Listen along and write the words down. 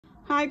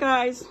Hi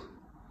guys,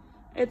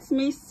 it's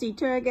me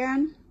Sita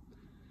again.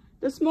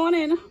 This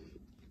morning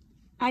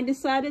I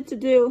decided to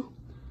do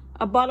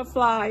a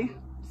butterfly,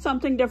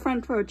 something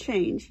different for a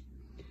change.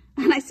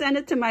 And I sent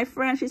it to my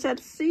friend. She said,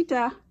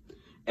 Sita,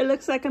 it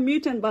looks like a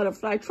mutant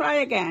butterfly. Try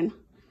again.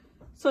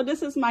 So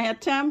this is my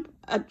attempt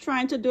at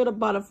trying to do the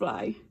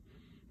butterfly.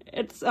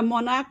 It's a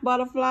monarch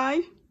butterfly.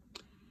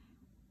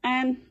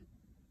 And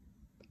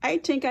I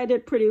think I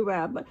did pretty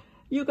well, but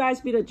you guys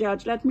be the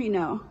judge. Let me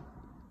know.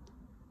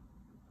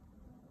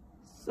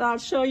 So I'll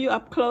show you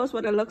up close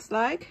what it looks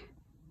like.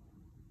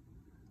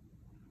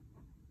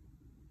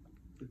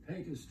 The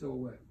paint is still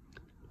wet.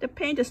 The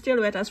paint is still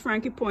wet, as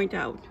Frankie pointed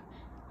out.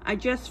 I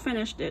just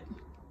finished it.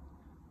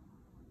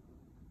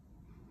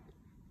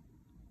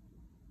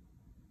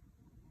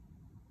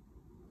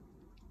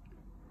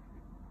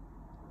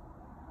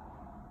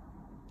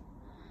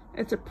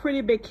 It's a pretty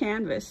big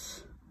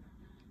canvas.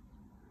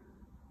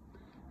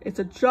 It's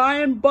a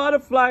giant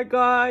butterfly,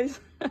 guys.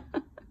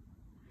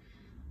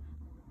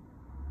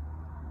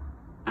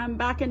 I'm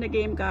back in the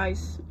game,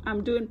 guys.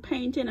 I'm doing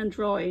painting and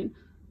drawing.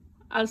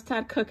 I'll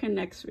start cooking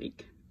next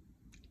week.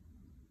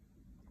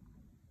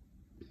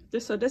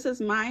 So this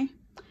is my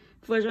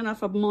version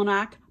of a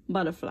monarch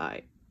butterfly.